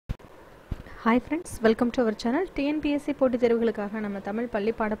Hi friends, welcome to our channel. TNPSC போட்டித் தேர்வுகளுக்காக நம்ம தமிழ்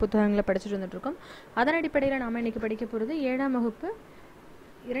பள்ளி பாட புத்தகங்களை படிச்சுட்டு வந்துட்டு இருக்கோம். அதன் அடிப்படையில் நாம இன்னைக்கு படிக்க போறது 7ஆம் வகுப்பு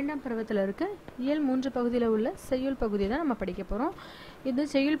 2ஆம் பருவத்தில் இருக்க இயல் 3 பகுதியில் உள்ள செய்யுள் பகுதியை தான் நம்ம படிக்க போறோம். இந்த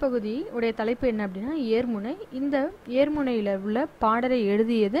செய்யுள் பகுதி உடைய தலைப்பு என்ன அப்படின்னா ஏர்முனை. இந்த ஏர்முனையில உள்ள பாடலை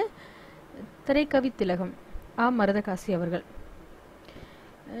எழுதியது திரைக்கவி திலகம் மருதகாசி அவர்கள்.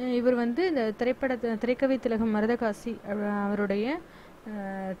 இவர் வந்து இந்த திரைக்கவி திலகம் மருதகாசி அவருடைய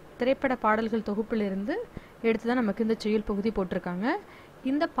திரைப்பட பாடல்கள் தொகுப்பிலிருந்து எடுத்து தான் நமக்கு இந்த செய்யுள் பகுதி போட்டிருக்காங்க.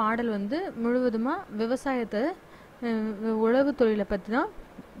 இந்த பாடல் வந்து முழுவதுமாக விவசாயத்தை உழவு தொழிலை பற்றி தான்,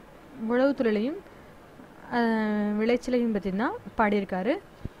 உழவு தொழிலையும் விளைச்சலையும் பற்றி தான் பாடியிருக்காரு.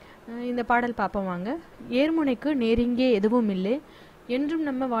 இந்த பாடல் பார்ப்போம் வாங்க. ஏர்முனைக்கு நேரிங்கே எதுவும் இல்லை, என்றும்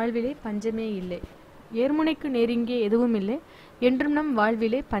நம்ம வாழ்விலே பஞ்சமே இல்லை. ஏர்முனைக்கு நேரிங்கே எதுவும் இல்லை, என்றும் நம்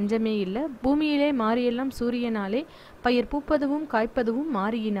வாழ்விலே பஞ்சமே இல்லை. பூமியிலே மாறியெல்லாம் சூரியனாலே, பயிர் பூப்பதுவும் காய்ப்பதுவும்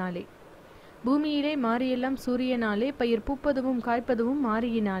மாறியினாலே. பூமியிலே மாறியெல்லாம் சூரியனாலே, பயிர் பூப்பதுவும் காய்ப்பதுவும்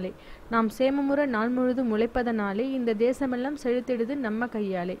மாறியினாலே. நாம் சேமமுற நாள் முழுதும் உழைப்பதனாலே, இந்த தேசமெல்லாம் செழித்திடுது நம்ம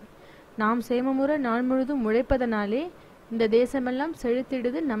கையாலே. நாம் சேமமுற நாள் முழுதும் உழைப்பதனாலே, இந்த தேசமெல்லாம்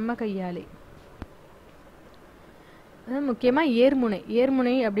செழித்திடுது நம்ம கையாலே. முக்கியமாக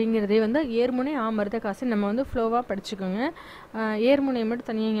ஏர்முனை அப்படிங்கிறதே வந்து ஏர்முனை மருதகாசி நம்ம வந்து ஃப்ளோவாக படிச்சுக்கோங்க. ஏர்முனை மட்டும்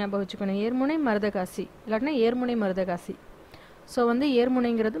தனியாக ஞாபகம் வச்சுக்கணும். ஏர்முனை மருதகாசி இல்லாட்டினா ஏர்முனை மருதகாசி. ஸோ வந்து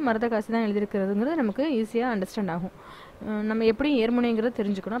ஏர்முனைங்கிறது மருதகாசி தான் எழுதியிருக்கிறதுங்கிறது நமக்கு ஈஸியாக அண்டர்ஸ்டாண்ட் ஆகும். நம்ம எப்படி ஏர்முனைங்கிறத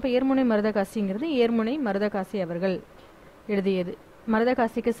தெரிஞ்சுக்கணும். அப்போ ஏர்முனை மருதகாசிங்கிறது ஏர்முனை மருதகாசி அவர்கள் எழுதியது.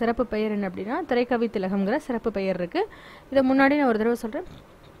 மருதகாசிக்கு சிறப்பு பெயர் என்ன அப்படின்னா திரைக்கவி திலகம்ங்கிற சிறப்பு பெயர் இருக்குது. இதை முன்னாடி நான் ஒரு தடவை சொல்கிறேன்,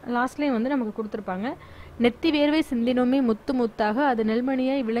 லாஸ்ட்லேயும் வந்து நமக்கு கொடுத்துருப்பாங்க. நெத்தி வேர்வை சிந்தினோமே முத்து முத்தாக, அது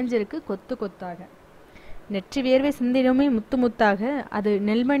நெல்மணியாய் விளைஞ்சிருக்கு கொத்து கொத்தாக. நெற்றி வேர்வை சிந்தினோமே முத்து முத்தாக, அது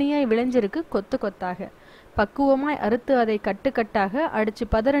நெல்மணியாய் விளைஞ்சிருக்கு கொத்து கொத்தாக. பக்குவமாய் அறுத்து அதை கட்டு கட்டாக, அடிச்சு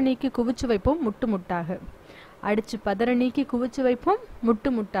பதற நீக்கி குவிச்சு வைப்போம் முட்டு முட்டாக. அடிச்சு பதற நீக்கி குவிச்சு வைப்போம்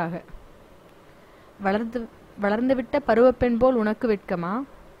முட்டு முட்டாக. வளர்ந்து விட்ட பருவப்பெண் போல் உனக்கு வெட்கமா,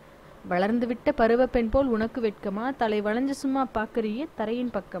 வளர்ந்து விட்ட பருவப்பெண் போல் உனக்கு வெட்கமா, தலை வளைஞ்சு சும்மா பாக்குறியே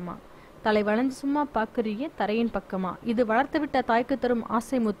தரையின் பக்கமா. தலை வளைஞ்சு சும்மா பாக்குறியே தரையின் பக்கமா. இது வளர்த்து விட்ட தாய்க்கு தரும்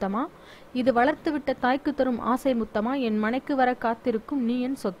ஆசை முத்தமா, இது வளர்த்து விட்ட தாய்க்கு தரும் ஆசை முத்தமா. என் மனைக்கு வர காத்திருக்கும் நீ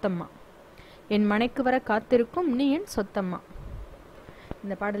என் சொத்தம்மா, என் மனைக்கு வர காத்திருக்கும் நீ என் சொத்தம்மா.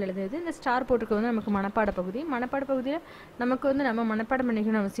 இந்த பாடல் எழுதியது. இந்த ஸ்டார் போட்டிருக்க வந்து நமக்கு மனப்பாட பகுதி. மனப்பாட பகுதியில் நமக்கு வந்து நம்ம மனப்பாடம்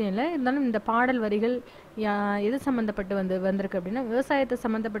பண்ணிக்கணும் அவசியம் இல்லை. இருந்தாலும் இந்த பாடல் வரிகள் எது சம்மந்தப்பட்டு வந்திருக்கு அப்படின்னா விவசாயத்தை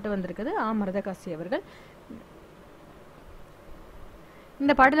சம்மந்தப்பட்டு வந்திருக்குது மருதகாசி அவர்கள்.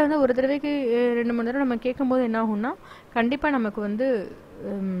 இந்த பாடலை வந்து ஒரு தடவைக்கு 2-3 தடவை நம்ம கேட்கும்போது என்ன ஆகும்னா கண்டிப்பாக நமக்கு வந்து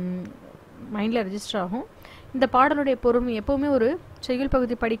மைண்டில் ரெஜிஸ்டர் ஆகும். இந்த பாடலுடைய பொறுமை எப்போவுமே ஒரு செய்யுள்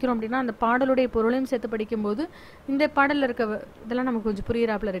பகுதி படிக்கிறோம் அப்படின்னா அந்த பாடலுடைய பொருளையும் சேர்த்து படிக்கும்போது இந்த பாடலில் இருக்க இதெல்லாம் நமக்கு கொஞ்சம்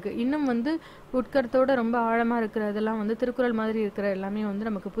புரியிறாப்புல இருக்குது. இன்னும் வந்து உட்கருத்தோடு ரொம்ப ஆழமாக இருக்கிற இதெல்லாம் வந்து திருக்குறள் மாதிரி இருக்கிற எல்லாமே வந்து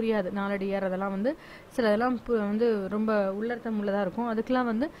நமக்கு புரியாது. நாலடியார் அதெல்லாம் வந்து சில இதெல்லாம் வந்து ரொம்ப உள்ளர்த்தம் உள்ளதாக இருக்கும்.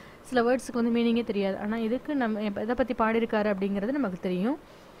 அதுக்கெலாம் வந்து சில வேர்ட்ஸுக்கு வந்து மீனிங்கே தெரியாது. ஆனால் இதுக்கு நம்ம எதை பற்றி பாடியிருக்காரு அப்படிங்கிறது நமக்கு தெரியும்.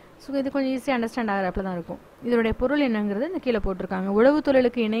 ஸோ இது கொஞ்சம் ஈஸியாக அண்டர்ஸ்டாண்ட் ஆகிறாப்புல தான் இருக்கும். இதனுடைய பொருள் என்னங்கிறது இந்த கீழே போட்டிருக்காங்க. உழவு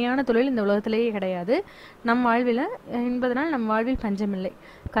தொழிலுக்கு இணையான தொழில் இந்த உலகத்திலேயே கிடையாது. நம் வாழ்வில் என்பதனால் நம் வாழ்வில் பஞ்சமில்லை.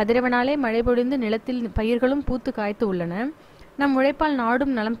 கதிரவனாலே மழை பொழிந்து நிலத்தில் பயிர்களும் பூத்து காய்த்து உள்ளன. நம் உழைப்பால்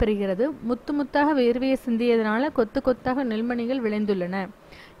நாடும் நலம் பெறுகிறது. முத்து முத்தாக வேர்வையை சிந்தியதனால கொத்து கொத்தாக நெல்மணிகள் விளைந்துள்ளன.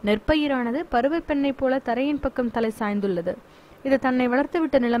 நெற்பயிரானது பருவப்பெண்ணை போல தரையின் பக்கம் தலை சாய்ந்துள்ளது. இது தன்னை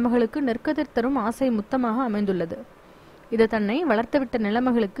வளர்த்துவிட்ட நிலமகளுக்கு நெற்கதிர் தரும் ஆசை முத்தமாக அமைந்துள்ளது. இது தன்னை வளர்த்துவிட்ட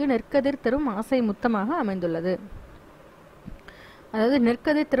நிலைமகளுக்கு நெற்கதிர் தரும் ஆசை முத்தமாக அமைந்துள்ளது. அதாவது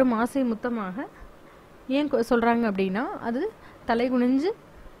நெற்கதிர் தரும் ஆசை முத்தமாக ஏன் சொல்றாங்க அப்படின்னா அது தலை குனிஞ்சு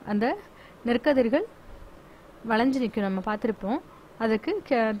அந்த நெற்கதிர்கள் வளைஞ்சு நிற்கும். நம்ம பார்த்துருப்போம்.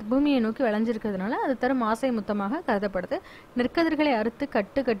 அதுக்கு பூமியை நோக்கி விளைஞ்சிருக்கிறதுனால அது தரும் ஆசை முத்தமாக கருதப்படுது. நெற்கதிர்களை அறுத்து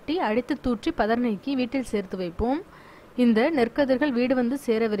கட்டு கட்டி அடித்து தூற்றி பதர் நீக்கி வீட்டில் சேர்த்து வைப்போம். இந்த நெற்கதிர்கள் வீடு வந்து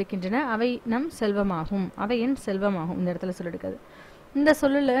சேரவிருக்கின்றன. அவை நம் செல்வமாகும், அவை என் செல்வமாகும். இந்த இடத்துல சொல்லிருக்காது. இந்த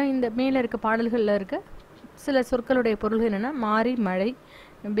சொல்லில் இந்த மேலே இருக்க பாடல்களில் இருக்க சில சொற்களுடைய பொருள்கள் என்னென்னா மாறி மழை,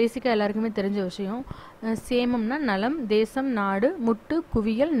 பேசிக்காக எல்லாருக்குமே தெரிஞ்ச விஷயம். சேமம்னா நலம், தேசம் நாடு, முட்டு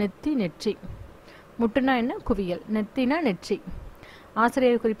குவியல், நெத்தி நெற்றி. முட்டுனா என்ன குவியல், நெத்தினா நெற்றி.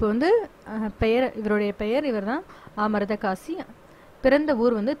 ஆசிரியர் குறிப்பு வந்து பெயர், இவருடைய பெயர் இவர் தான் மருதகாசி. பிறந்த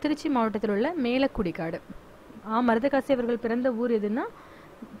ஊர் வந்து திருச்சி மாவட்டத்தில் உள்ள மேலக்குடிக்காடு. மருதகாசி அவர்கள் பிறந்த ஊர் எதுன்னா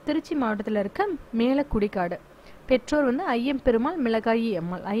திருச்சி மாவட்டத்தில் இருக்க மேலக்குடிக்காடு. பெற்றோர் வந்து ஐயம்பெருமாள் மிளகாயி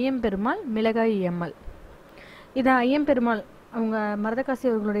அம்மாள். ஐயம்பெருமாள் மிளகாயி அம்மாள். இதை ஐயம்பெருமாள் அவங்க மருதகாசி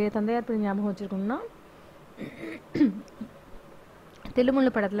அவர்களுடைய தந்தையார் பேர் ஞாபகம் வச்சிருக்கோம்னா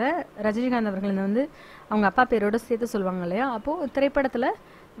தெலுங்குல படத்தில் ரஜினிகாந்த் அவர்கள் வந்து அவங்க அப்பா பேரோட சேர்த்து சொல்லுவாங்க இல்லையா. அப்போது திரைப்படத்தில்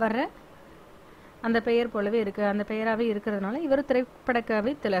வர்ற அந்த பெயர் போலவே இருக்குது, அந்த பெயராகவே இருக்கிறதுனால இவர்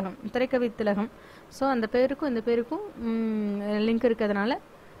திரைக்கவி திலகம். ஸோ அந்த பேருக்கும் இந்த பேருக்கும் லிங்க் இருக்கிறதுனால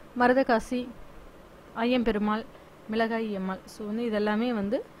மருதகாசி, ஐயம்பெருமாள், மிளகாய் அம்மாள், ஸோ வந்து இதெல்லாமே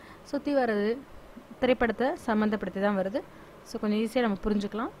வந்து சுற்றி வர்றது திரைப்படத்தை சம்மந்தப்படுத்தி தான் வருது. ஸோ கொஞ்சம் ஈஸியாக நம்ம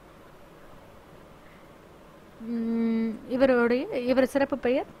புரிஞ்சுக்கலாம். இவர் சிறப்பு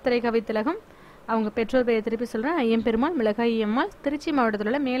பெயர் திரைக்கவி திலகம். அவங்க பெற்றோர் பெயர் திருப்பி சொல்கிறேன், ஐயம்பெருமாள், மிளகாய் அம்மாள். திருச்சி மாவட்டத்தில்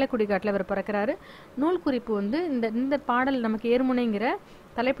உள்ள மேலக்குடிக்காட்டில் இவர் பிறக்கிறாரு. நூல் குறிப்பு வந்து இந்த பாடல் நமக்கு ஏர்முனைங்கிற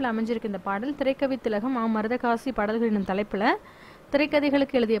தலைப்பில் அமைஞ்சிருக்கு. இந்த பாடல் திரைக்கவி திலகம் மருதகாசி பாடல்கள் என்னும் தலைப்பில்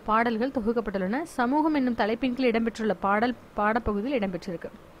திரைக்கதைகளுக்கு எழுதிய பாடல்கள் தொகுக்கப்பட்டுள்ளன. சமூகம் என்னும் தலைப்பின் கீழ் இடம்பெற்றுள்ள பாடப்பகுதியில் இடம்பெற்றிருக்கு.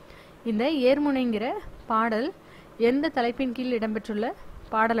 இந்த ஏர்முனைங்கிற பாடல் எந்த தலைப்பின் கீழ் இடம்பெற்றுள்ள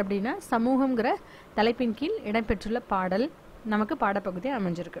பாடல் அப்படின்னா சமூகங்கிற தலைப்பின் கீழ் இடம்பெற்றுள்ள பாடல் நமக்கு பாடப்பகுதியாக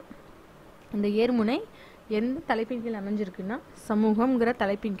அமைஞ்சிருக்கு. இந்த ஏர்முனை எந்த தலைப்பின் கீழ் அமைஞ்சிருக்குன்னா சமூகங்கிற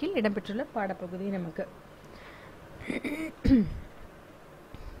தலைப்பின் கீழ் இடம்பெற்றுள்ள பாடப்பகுதி நமக்கு.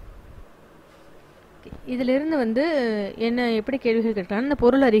 இதிலிருந்து வந்து என்ன எப்படி கேள்விகள் கேட்கலாம், இந்த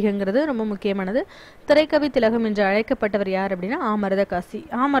பொருள் அறிகைங்கிறது ரொம்ப முக்கியமானது. திரைக்கவி திலகம் என்று அழைக்கப்பட்டவர் யார் அப்படின்னா மருதகாசி.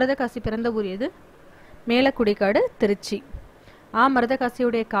 மருதகாசி பிறந்த ஊர் எது? மேலக்குடிக்காடு, திருச்சி.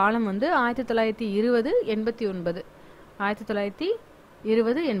 மருதகாசியுடைய காலம் வந்து 1920-89.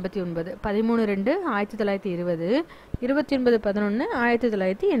 1920-89, 13/2/1920,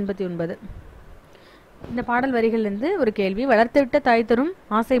 29/11/1989. இந்த பாடல் வரிகளிலிருந்து ஒரு கேள்வி. வளர்த்துவிட்ட தாய் தரும்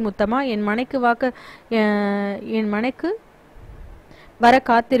ஆசை முத்தமா, என் மனைக்கு வர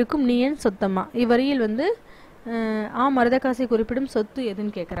காத்திருக்கும் நீ என் சொத்தம்மா. இவ்வரியில் வந்து மருதகாசி குறிப்பிடும் சொத்து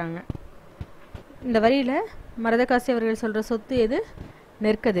எதுன்னு கேட்குறாங்க. இந்த வரியில மருதகாசி அவர்கள் சொல்ற சொத்து எது?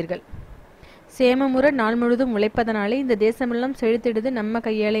 நெற்கதிர்கள். சேமமுற நாள் முழுதும் உழைப்பதனாலே இந்த தேசமெல்லாம் செழித்திடுது நம்ம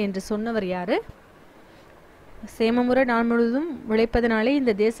கையாலே என்று சொன்னவர் யாரு? சேமமுற நாள் முழுதும் உழைப்பதனாலே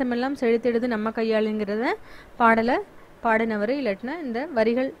இந்த தேசமெல்லாம் செழித்திடுது நம்ம கையாளுங்கிறத பாடலை பாடினவர் இல்லாட்டினா இந்த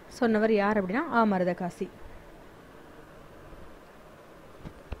வரிகள் சொன்னவர் யார் அப்படின்னா மருதகாசி.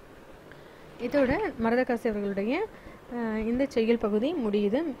 இதோட மருதகாசி அவர்களுடைய இந்த செய்யுள் பகுதி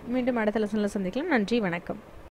முடியுது. மீண்டும் அடுத்த லெசன்ல சந்திக்கலாம். நன்றி, வணக்கம்.